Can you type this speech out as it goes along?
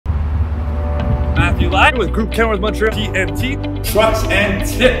Matthew.Ladd with Groupe Kenworth Montréal T.N.T. Trucks and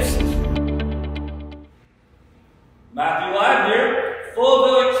tips. Matthew.Ladd here, full of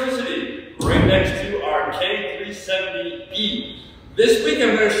electricity, right next to our K370E. This week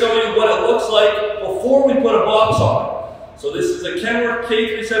I'm going to show you what it looks like before we put a box on it. So this is a Kenworth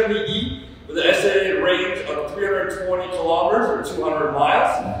K370E with an estimated range of 320 kilometers or 200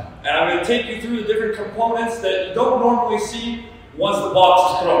 miles. And I'm going to take you through the different components that you don't normally see once the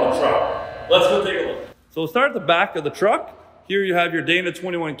box is put on the truck. Let's go take a look. So we'll start at the back of the truck. Here you have your Dana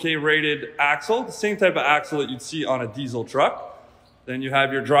 21K rated axle, the same type of axle that you'd see on a diesel truck. Then you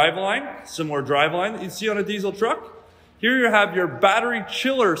have your driveline, similar driveline that you'd see on a diesel truck. Here you have your battery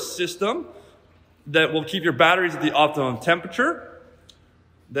chiller system that will keep your batteries at the optimum temperature.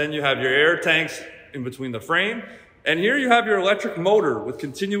 Then you have your air tanks in between the frame. And here you have your electric motor with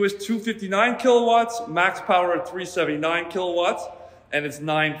continuous 259 kilowatts, max power at 379 kilowatts, and it's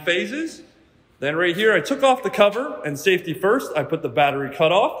 9 phases. Then right here, I took off the cover, and safety first, I put the battery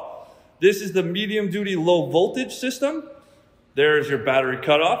cutoff. This is the medium duty low voltage system. There's your battery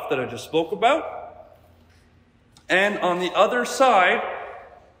cutoff that I just spoke about. And on the other side,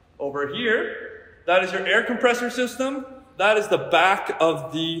 over here, that is your air compressor system. That is the back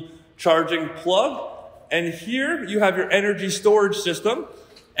of the charging plug. And here you have your energy storage system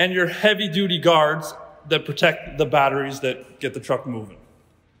and your heavy duty guards that protect the batteries that get the truck moving.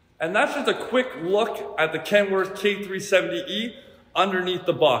 And that's just a quick look at the Kenworth K370E underneath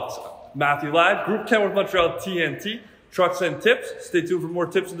the box. Matthew.Ladd, Groupe Kenworth Montréal T.N.T. Trucks and tips. Stay tuned for more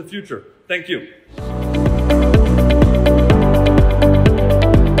tips in the future. Thank you.